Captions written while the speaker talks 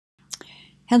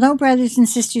Hello, brothers and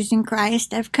sisters in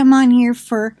Christ. I've come on here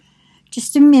for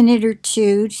just a minute or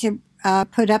two to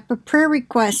put up a prayer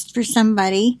request for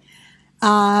somebody.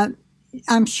 I'm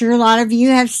sure a lot of you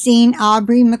have seen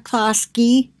Aubrey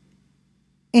McCloskey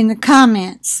in the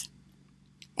comments,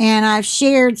 and I've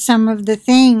shared some of the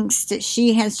things that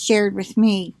she has shared with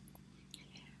me.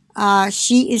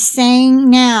 She is saying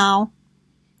now,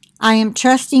 I am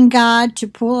trusting God to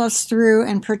pull us through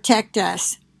and protect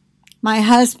us. My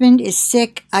husband is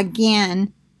sick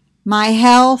again. My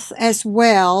health as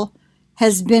well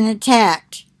has been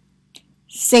attacked.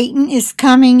 Satan is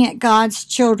coming at God's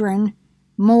children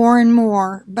more and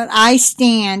more, but I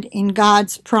stand in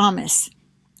God's promise.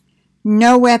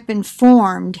 No weapon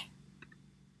formed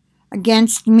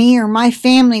against me or my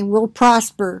family will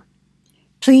prosper.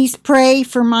 Please pray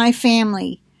for my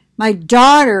family. My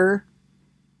daughter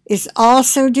is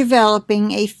also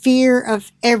developing a fear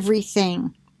of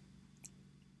everything.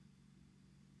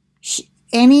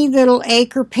 Any little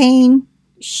ache or pain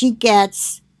she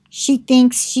gets, she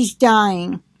thinks she's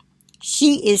dying.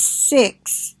 She is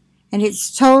 6, and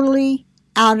it's totally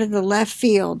out of the left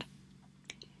field.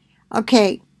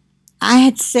 Okay, I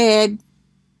had said,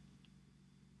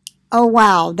 oh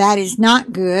wow, that is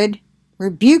not good.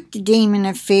 Rebuke the demon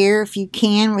of fear if you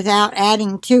can without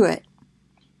adding to it.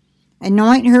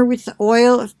 Anoint her with the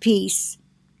oil of peace.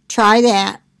 Try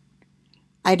that.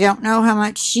 I don't know how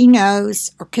much she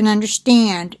knows or can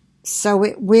understand, so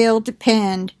it will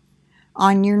depend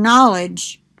on your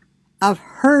knowledge of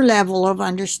her level of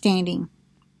understanding.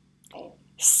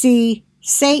 See,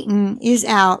 Satan is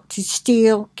out to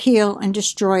steal, kill, and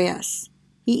destroy us.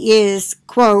 He is,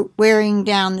 quote, wearing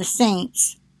down the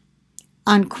saints,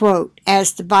 unquote,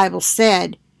 as the Bible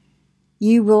said.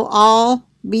 You will all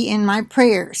be in my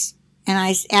prayers. And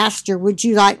I asked her, would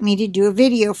you like me to do a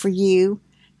video for you,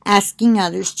 asking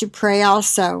others to pray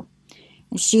also?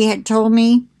 And she had told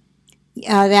me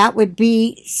that would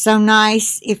be so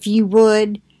nice if you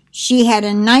would. She had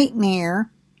a nightmare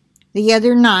the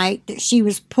other night that she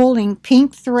was pulling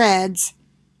pink threads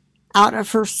out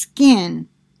of her skin.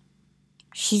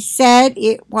 She said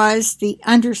it was the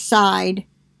underside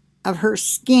of her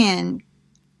skin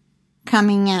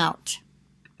coming out.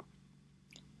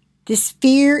 This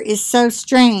fear is so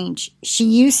strange. She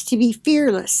used to be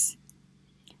fearless.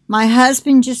 My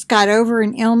husband just got over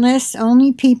an illness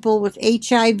only people with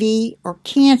HIV or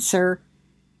cancer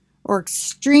or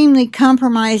extremely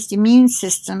compromised immune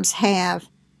systems have,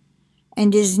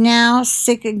 and is now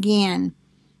sick again.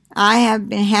 I have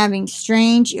been having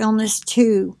strange illness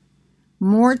too,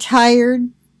 more tired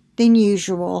than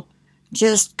usual,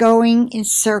 just going in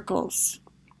circles.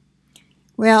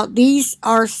 Well, these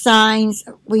are signs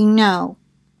we know.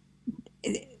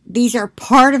 These are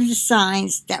part of the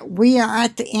signs that we are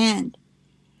at the end.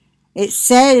 It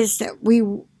says that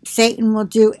Satan will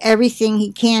do everything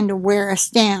he can to wear us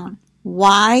down.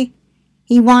 Why?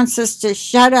 He wants us to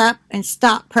shut up and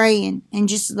stop praying and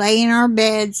just lay in our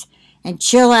beds and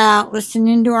chill out,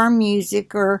 listening to our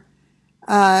music, or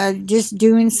just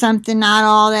doing something not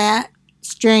all that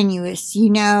strenuous,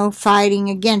 fighting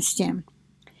against him.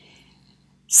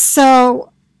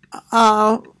 So,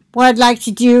 what I'd like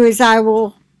to do is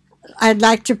I'd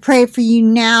like to pray for you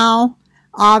now,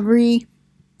 Aubrey,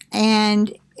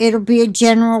 and it'll be a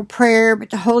general prayer, but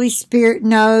the Holy Spirit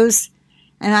knows,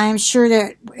 and I am sure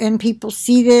that when people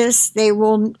see this, they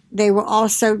will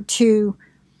also too,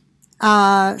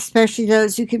 especially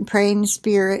those who can pray in the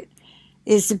Spirit,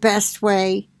 is the best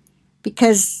way,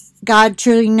 because God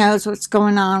truly knows what's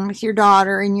going on with your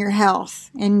daughter and your health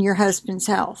and your husband's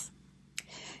health.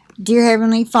 Dear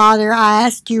Heavenly Father, I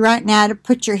ask you right now to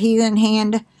put your healing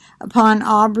hand upon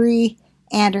Aubrey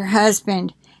and her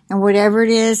husband, and whatever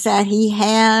it is that he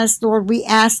has, Lord, we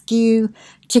ask you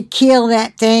to kill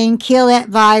that thing, kill that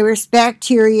virus,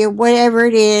 bacteria, whatever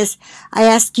it is. I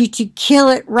ask you to kill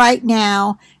it right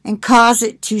now and cause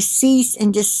it to cease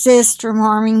and desist from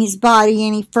harming his body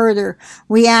any further.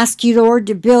 We ask you, Lord,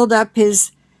 to build up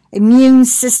his immune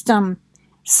system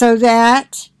so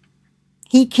that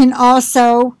he can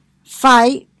also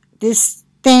fight this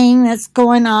thing that's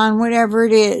going on, whatever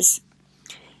it is.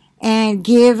 And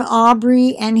give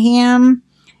Aubrey and him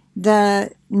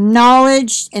the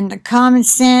knowledge and the common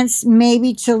sense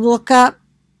maybe to look up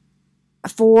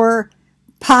for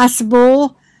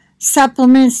possible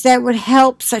supplements that would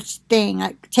help such a thing.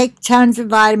 Like take tons of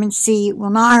vitamin C. It will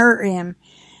not hurt him.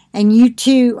 And you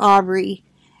too, Aubrey.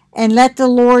 And let the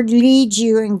Lord lead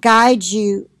you and guide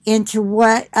you into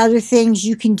what other things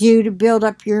you can do to build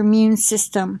up your immune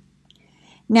system.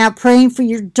 Now, praying for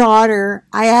your daughter,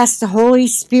 I ask the Holy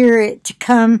Spirit to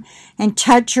come and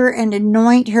touch her and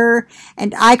anoint her.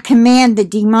 And I command the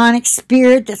demonic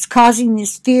spirit that's causing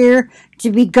this fear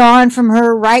to be gone from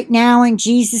her right now in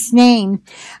Jesus' name.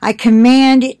 I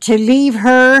command it to leave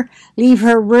her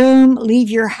room, leave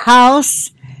your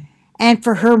house, and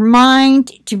for her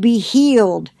mind to be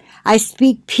healed. I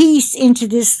speak peace into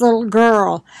this little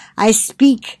girl. I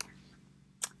speak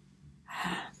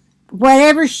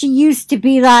whatever she used to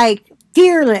be like,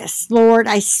 fearless, Lord,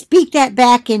 I speak that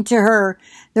back into her,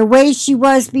 the way she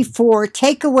was before.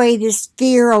 Take away this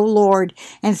fear, O Lord,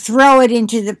 and throw it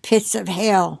into the pits of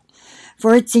hell.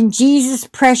 For it's in Jesus'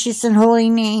 precious and holy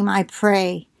name I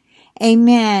pray.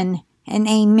 Amen and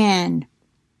amen.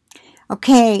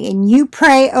 Okay, and you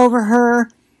pray over her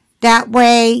that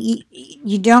way.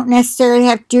 You don't necessarily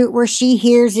have to do it where she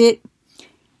hears it.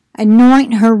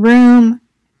 Anoint her room.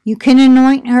 You can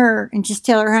anoint her and just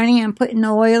tell her, honey, I'm putting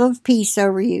the oil of peace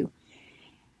over you.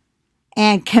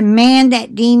 And command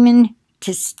that demon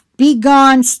to be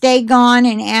gone, stay gone,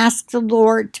 and ask the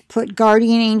Lord to put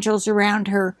guardian angels around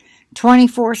her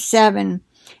 24/7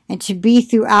 and to be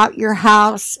throughout your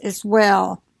house as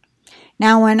well.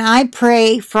 Now, when I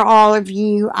pray for all of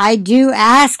you, I do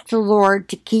ask the Lord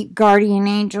to keep guardian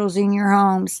angels in your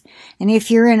homes. And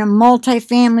if you're in a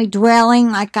multifamily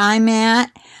dwelling like I'm at,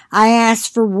 I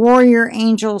ask for warrior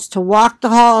angels to walk the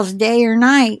halls day or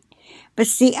night. But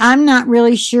see, I'm not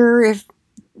really sure if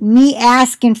me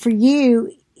asking for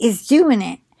you is doing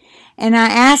it. And I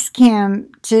ask him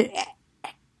to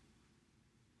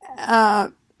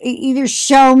either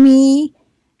show me,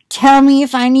 tell me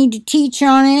if I need to teach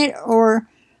on it, or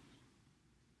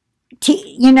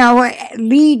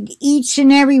lead each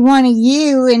and every one of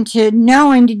you into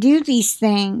knowing to do these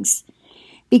things.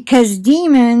 Because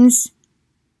demons,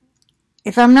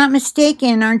 if I'm not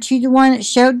mistaken, aren't you the one that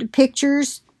showed the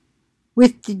pictures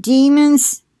with the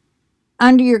demons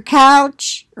under your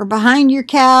couch or behind your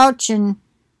couch? And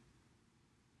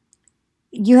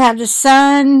you have the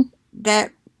son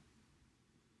that,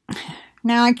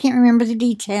 now I can't remember the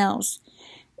details.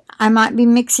 I might be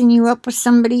mixing you up with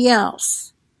somebody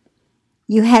else.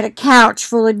 You had a couch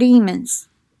full of demons,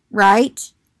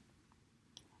 right?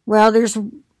 Well,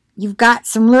 you've got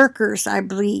some lurkers, I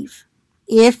believe.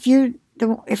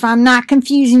 If I'm not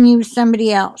confusing you with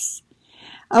somebody else.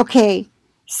 Okay,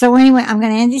 so anyway, I'm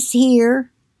going to end this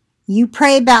here. You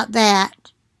pray about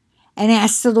that and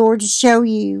ask the Lord to show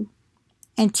you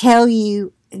and tell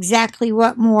you exactly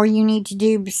what more you need to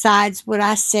do besides what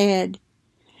I said.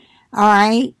 All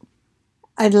right?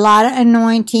 A lot of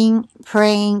anointing,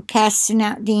 praying, casting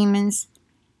out demons.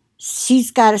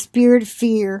 She's got a spirit of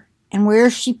fear, and where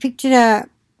she picked it up,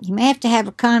 you may have to have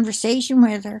a conversation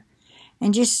with her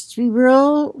and just be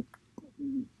real,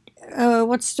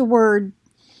 what's the word?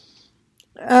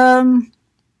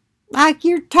 Like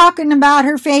you're talking about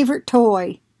her favorite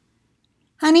toy.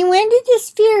 Honey, when did this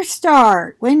fear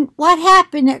start? What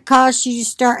happened that caused you to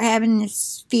start having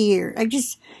this fear?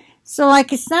 So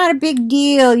it's not a big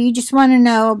deal. You just want to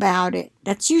know about it.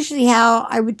 That's usually how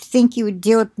I would think you would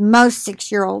deal with most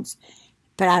 6-year-olds.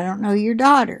 But I don't know your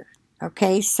daughter.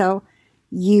 Okay, so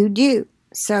you do.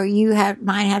 So you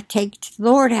might have to take it to the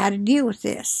Lord how to deal with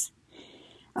this.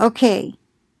 Okay,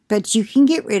 but you can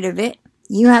get rid of it.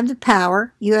 You have the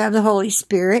power. You have the Holy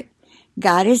Spirit.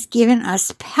 God has given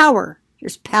us power.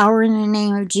 There's power in the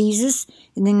name of Jesus,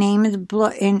 in the name of the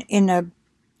blood, in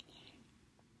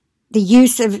the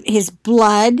use of his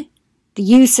blood, the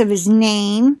use of his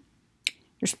name.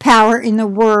 There's power in the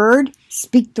word.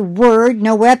 Speak the word.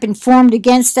 No weapon formed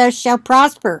against us shall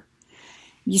prosper.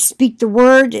 You speak the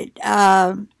word.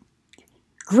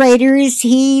 Greater is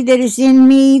he that is in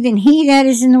me than he that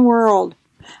is in the world.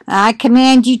 I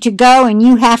command you to go, and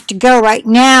you have to go right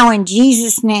now in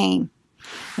Jesus' name.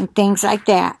 And things like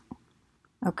that.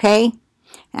 Okay?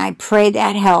 And I pray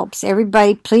that helps.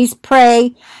 Everybody, please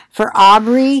pray for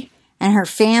Aubrey and her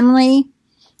family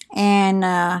and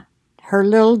her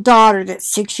little daughter that's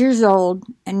 6 years old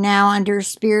and now under a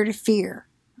spirit of fear.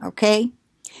 Okay?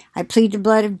 I plead the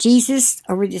blood of Jesus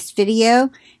over this video,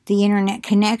 the internet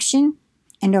connection,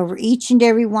 and over each and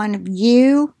every one of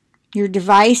you, your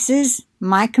devices,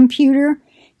 my computer,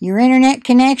 your internet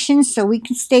connection, so we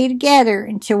can stay together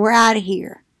until we're out of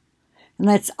here. And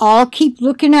let's all keep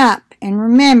looking up and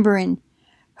remembering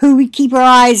who we keep our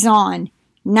eyes on.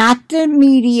 Not the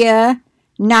media,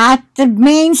 not the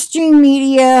mainstream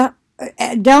media.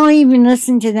 Don't even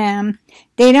listen to them.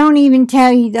 They don't even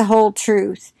tell you the whole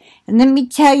truth. And let me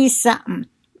tell you something.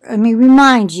 Let me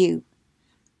remind you.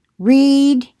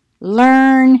 Read,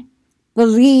 learn,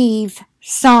 believe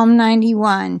Psalm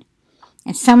 91.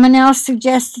 And someone else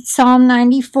suggested Psalm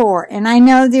 94, and I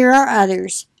know there are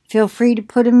others. Feel free to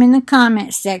put them in the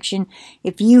comment section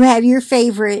if you have your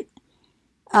favorite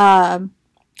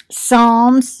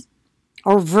psalms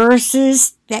or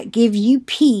verses that give you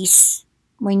peace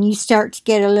when you start to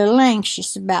get a little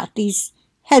anxious about these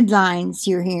headlines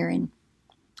you're hearing.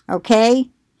 Okay?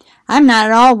 I'm not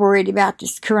at all worried about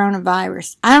this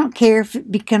coronavirus. I don't care if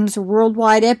it becomes a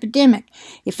worldwide epidemic.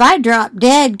 If I drop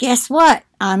dead, guess what?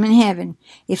 I'm in heaven.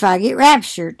 If I get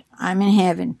raptured, I'm in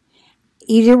heaven.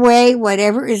 Either way,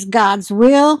 whatever is God's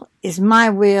will, is my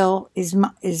will,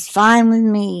 is fine with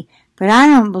me. But I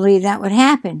don't believe that would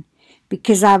happen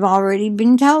because I've already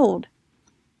been told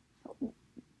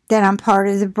that I'm part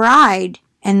of the bride.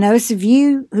 And those of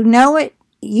you who know it,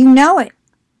 you know it.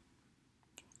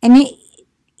 And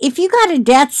if you got a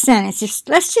death sentence,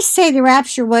 let's just say the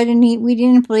rapture wasn't, we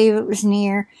didn't believe it was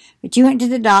near, but you went to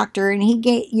the doctor and he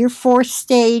gave your 4th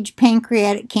stage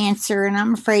pancreatic cancer, and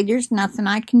I'm afraid there's nothing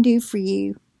I can do for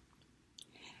you.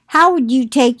 How would you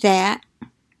take that?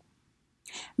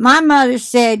 My mother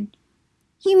said,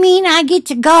 "You mean I get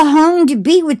to go home to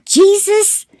be with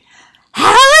Jesus?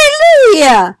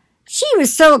 Hallelujah!" She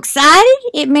was so excited,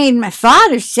 it made my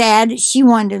father sad that she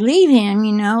wanted to leave him,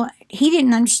 you know. He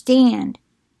didn't understand.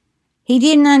 He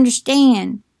didn't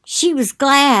understand. She was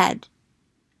glad.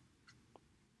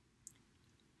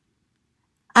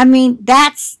 I mean,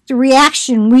 that's the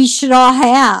reaction we should all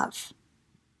have.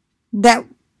 That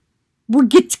we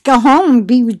get to go home and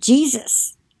be with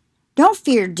Jesus. Don't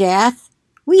fear death.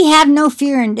 We have no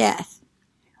fear in death.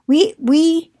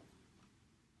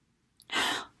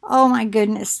 Oh my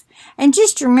goodness. And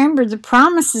just remember the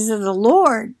promises of the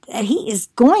Lord that He is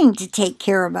going to take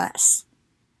care of us.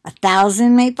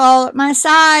 1,000 may fall at my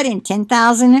side and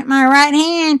 10,000 at my right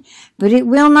hand, but it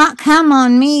will not come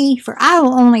on me, for I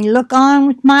will only look on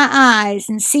with my eyes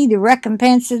and see the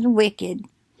recompense of the wicked.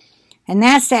 And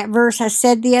that's that verse I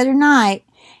said the other night,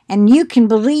 and you can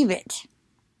believe it.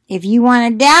 If you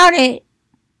want to doubt it,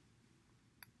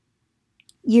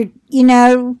 you're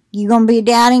going to be a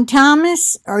doubting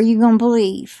Thomas, or you going to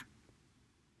believe?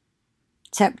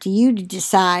 It's up to you to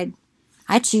decide.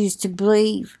 I choose to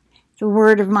believe. The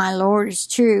word of my Lord is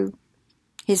true.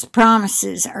 His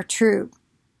promises are true.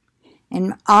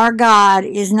 And our God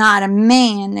is not a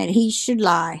man that He should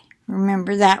lie.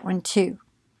 Remember that one too.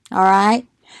 All right?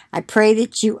 I pray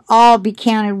that you all be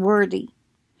counted worthy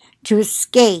to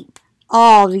escape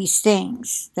all these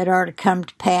things that are to come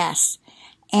to pass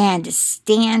and to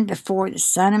stand before the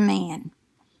Son of Man.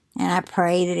 And I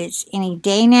pray that it's any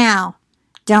day now.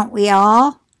 Don't we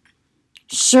all?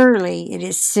 Surely it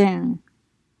is soon.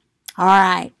 All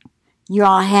right. You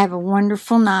all have a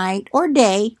wonderful night or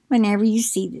day whenever you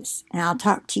see this. And I'll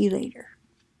talk to you later.